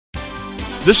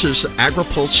This is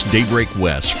AgriPulse Daybreak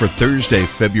West for Thursday,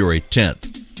 February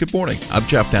 10th. Good morning. I'm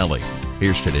Jeff Nally.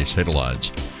 Here's today's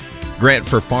headlines. Grant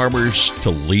for farmers to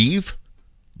leave,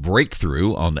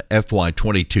 breakthrough on the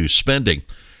FY22 spending,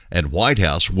 and White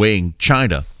House weighing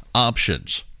China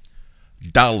options.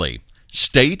 Dolly,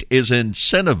 state is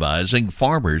incentivizing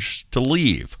farmers to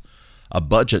leave. A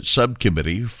budget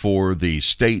subcommittee for the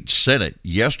state Senate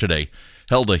yesterday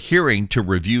held a hearing to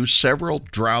review several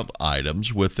drought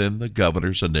items within the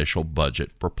governor's initial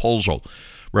budget proposal.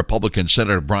 Republican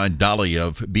Senator Brian Dolly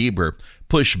of Bieber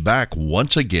pushed back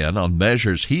once again on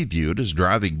measures he viewed as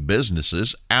driving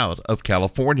businesses out of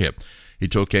California. He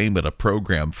took aim at a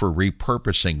program for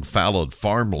repurposing fallowed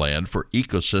farmland for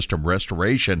ecosystem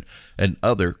restoration and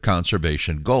other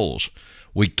conservation goals.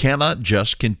 We cannot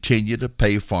just continue to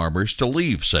pay farmers to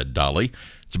leave, said Dolly.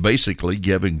 It's basically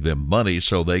giving them money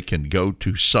so they can go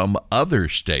to some other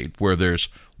state where there's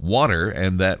water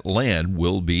and that land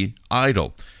will be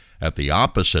idle. At the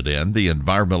opposite end, the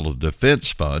Environmental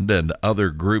Defense Fund and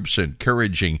other groups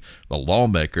encouraging the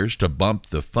lawmakers to bump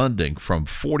the funding from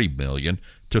 $40 million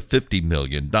to $50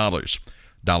 million.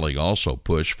 Dolly also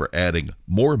pushed for adding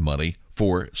more money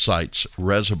for Sites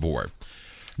Reservoir.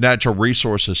 Natural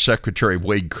Resources Secretary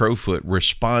Wade Crowfoot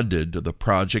responded to the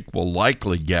project will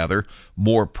likely gather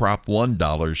more Prop 1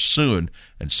 dollars soon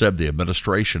and said the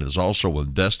administration is also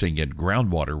investing in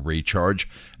groundwater recharge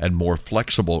and more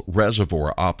flexible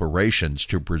reservoir operations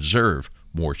to preserve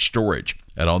more storage.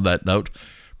 And on that note,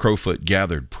 Crowfoot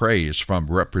gathered praise from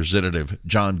Representative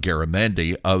John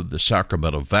Garamendi of the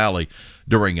Sacramento Valley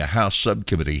during a House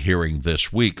subcommittee hearing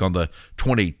this week on the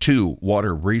 22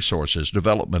 Water Resources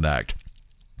Development Act.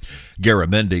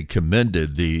 Garamendi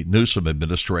commended the Newsom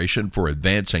administration for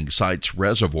advancing Sites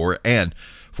Reservoir and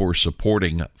for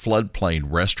supporting floodplain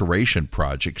restoration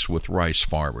projects with rice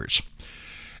farmers.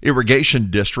 Irrigation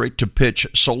district to pitch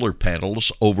solar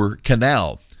panels over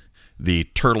canal. The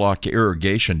Turlock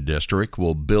Irrigation District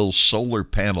will build solar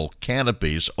panel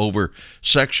canopies over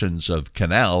sections of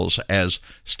canals as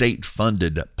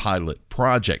state-funded pilot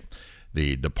project.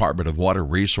 The Department of Water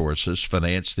Resources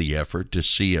financed the effort to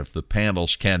see if the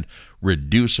panels can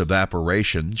reduce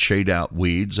evaporation, shade out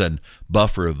weeds, and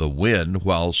buffer the wind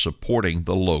while supporting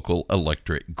the local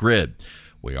electric grid.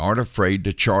 We aren't afraid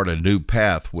to chart a new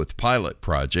path with pilot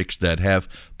projects that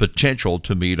have potential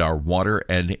to meet our water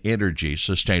and energy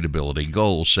sustainability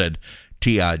goals, said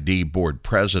TID Board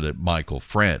President Michael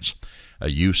France. A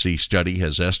UC study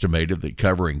has estimated that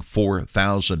covering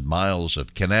 4,000 miles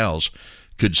of canals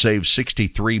could save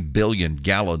 63 billion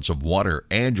gallons of water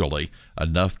annually,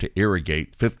 enough to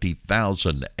irrigate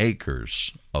 50,000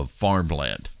 acres of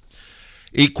farmland.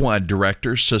 Equine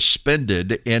director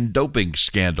suspended in doping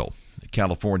scandal. The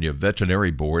California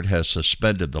Veterinary Board has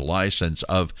suspended the license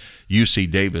of UC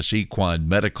Davis equine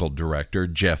medical director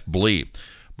Jeff Blee.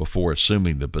 Before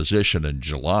assuming the position in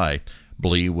July,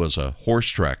 Blee was a horse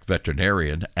track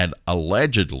veterinarian and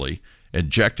allegedly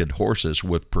injected horses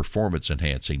with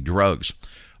performance-enhancing drugs.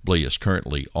 Blee is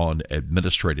currently on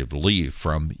administrative leave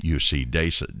from UC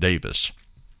Davis.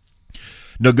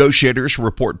 Negotiators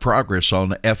report progress on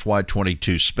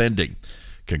FY22 spending.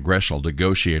 Congressional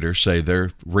negotiators say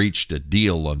they've reached a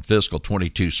deal on fiscal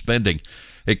 22 spending.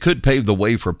 It could pave the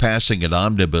way for passing an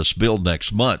omnibus bill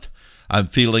next month. I'm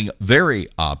feeling very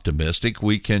optimistic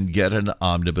we can get an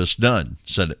omnibus done,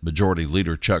 Senate Majority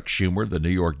Leader Chuck Schumer, the New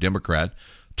York Democrat,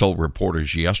 told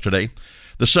reporters yesterday.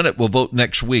 The Senate will vote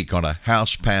next week on a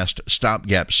House-passed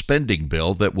stopgap spending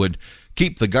bill that would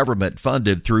keep the government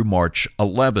funded through March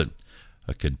 11,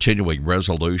 a continuing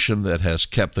resolution that has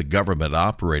kept the government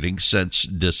operating since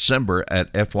December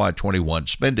at FY21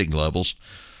 spending levels.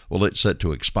 Well, it's set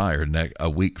to expire a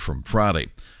week from Friday.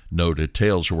 No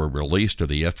details were released of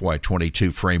the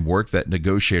FY22 framework that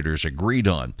negotiators agreed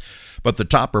on. But the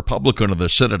top Republican of the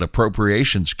Senate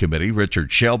Appropriations Committee,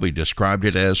 Richard Shelby, described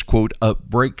it as, quote, a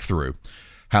breakthrough.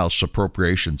 House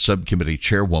Appropriations Subcommittee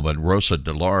Chairwoman Rosa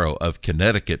DeLauro of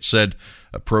Connecticut said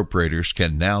appropriators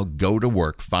can now go to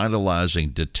work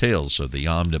finalizing details of the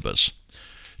omnibus.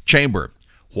 Chamber,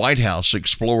 White House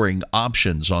exploring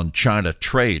options on China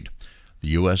trade. The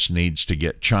U.S. needs to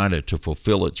get China to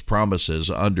fulfill its promises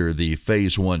under the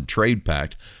Phase 1 Trade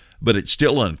Pact, but it's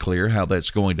still unclear how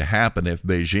that's going to happen if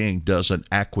Beijing doesn't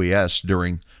acquiesce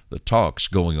during the talks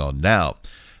going on now.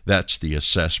 That's the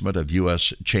assessment of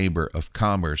U.S. Chamber of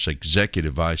Commerce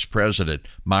Executive Vice President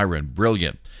Myron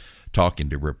Brilliant. Talking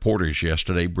to reporters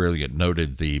yesterday, Brilliant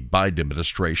noted the Biden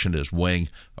administration is weighing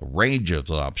a range of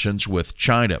options with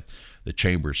China. The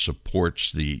chamber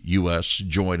supports the U.S.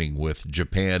 joining with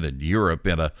Japan and Europe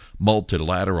in a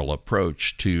multilateral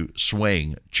approach to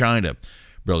swaying China.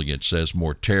 Brilliant says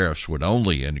more tariffs would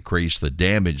only increase the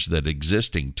damage that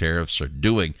existing tariffs are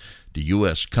doing to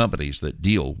U.S. companies that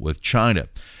deal with China.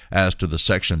 As to the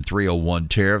Section 301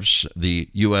 tariffs the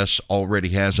U.S. already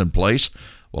has in place,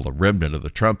 well, the remnant of the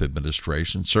Trump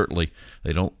administration, certainly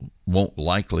they won't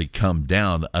likely come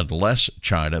down unless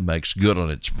China makes good on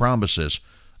its promises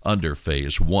under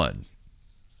Phase 1.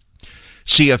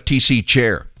 CFTC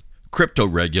Chair, crypto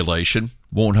regulation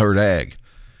won't hurt ag.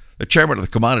 The chairman of the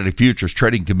Commodity Futures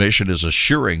Trading Commission is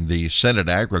assuring the Senate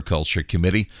Agriculture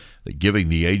Committee that giving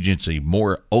the agency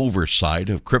more oversight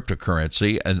of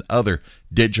cryptocurrency and other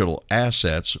digital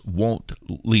assets won't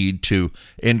lead to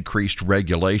increased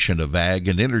regulation of ag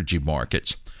and energy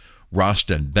markets.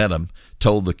 Rostin Benham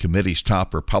told the committee's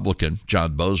top Republican,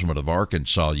 John Bozeman of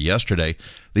Arkansas, yesterday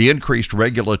the increased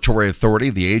regulatory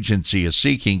authority the agency is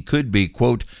seeking could be,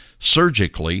 quote,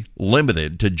 surgically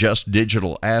limited to just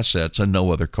digital assets and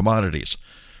no other commodities.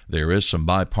 There is some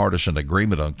bipartisan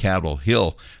agreement on Capitol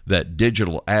Hill that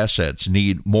digital assets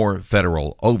need more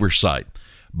federal oversight.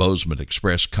 Bozeman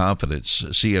expressed confidence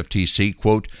CFTC,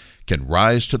 quote, can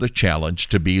rise to the challenge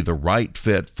to be the right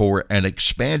fit for an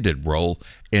expanded role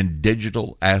in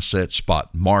digital asset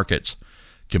spot markets.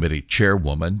 Committee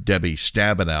Chairwoman Debbie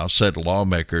Stabenow said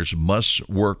lawmakers must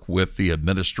work with the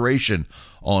administration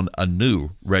on a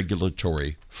new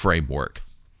regulatory framework.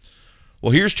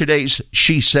 Well, here's today's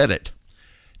She Said It.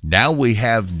 Now we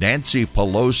have Nancy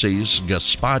Pelosi's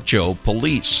gazpacho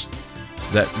police.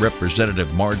 That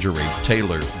Representative Marjorie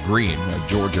Taylor Greene, a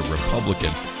Georgia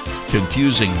Republican,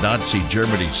 confusing Nazi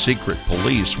Germany's secret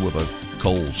police with a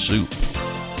cold soup.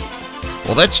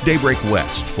 Well, that's Daybreak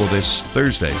West for this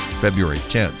Thursday, February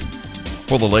 10th.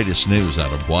 For the latest news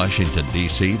out of Washington,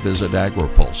 D.C., visit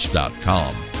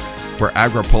agripulse.com. For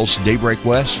AgriPulse Daybreak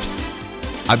West,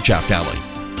 I'm Chap Alley.